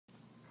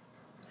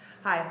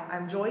Hi,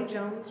 I'm Joy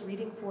Jones,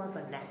 reading for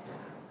Vanessa.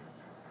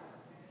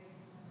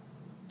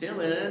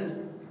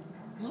 Dylan!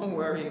 No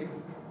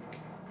worries.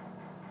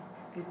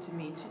 Good to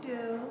meet you,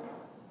 Dill.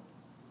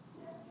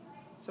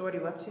 So what are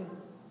you up to?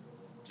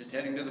 Just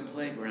heading to the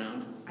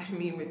playground. I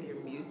mean with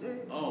your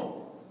music?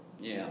 Oh,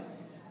 yeah.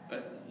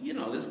 You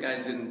know, this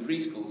guy's in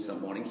preschool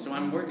some morning, so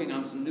I'm working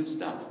on some new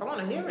stuff. I want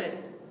to hear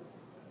it.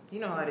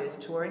 You know how it is,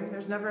 touring.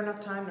 There's never enough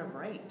time to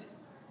write.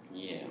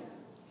 Yeah.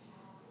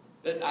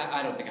 But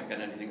I don't think I've got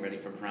anything ready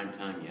for prime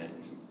time yet.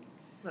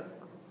 Look,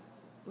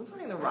 we're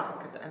playing the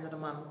Rock at the end of the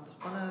month.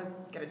 Wanna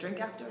get a drink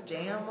after?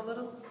 Jam a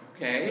little?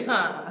 Okay.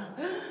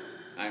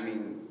 I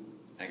mean,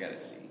 I gotta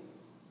see.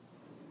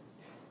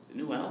 The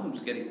new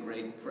album's getting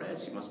great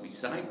press. You must be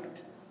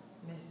psyched.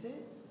 Miss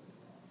it?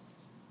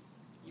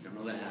 You don't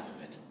know the half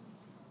of it.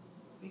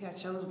 We got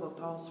shows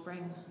booked all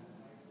spring.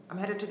 I'm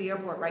headed to the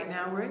airport right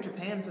now. We're in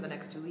Japan for the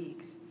next 2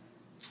 weeks.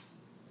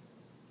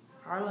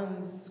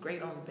 Harlan's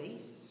great on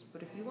bass,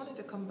 but if you wanted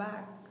to come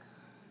back,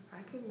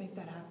 I could make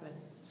that happen.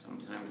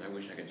 Sometimes I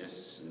wish I could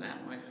just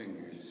snap my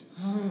fingers.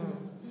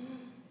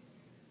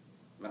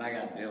 But I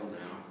got Dill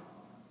now.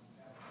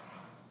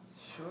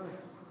 Sure.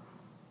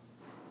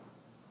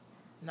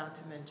 Not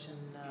to mention,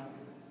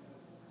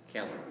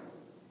 Kelly.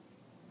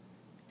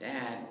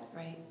 Dad.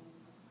 Right.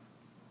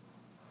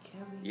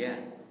 Kelly. Yeah,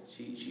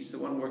 she's the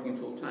one working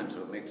full-time,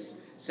 so it makes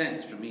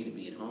sense for me to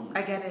be at home.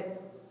 I get it.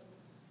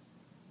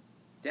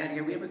 Daddy,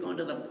 are we ever going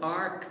to the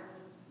park?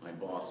 My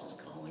boss is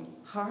calling.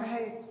 All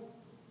right.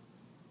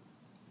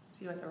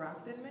 See you at the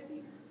Rock then,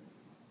 maybe?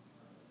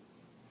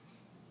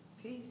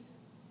 Peace.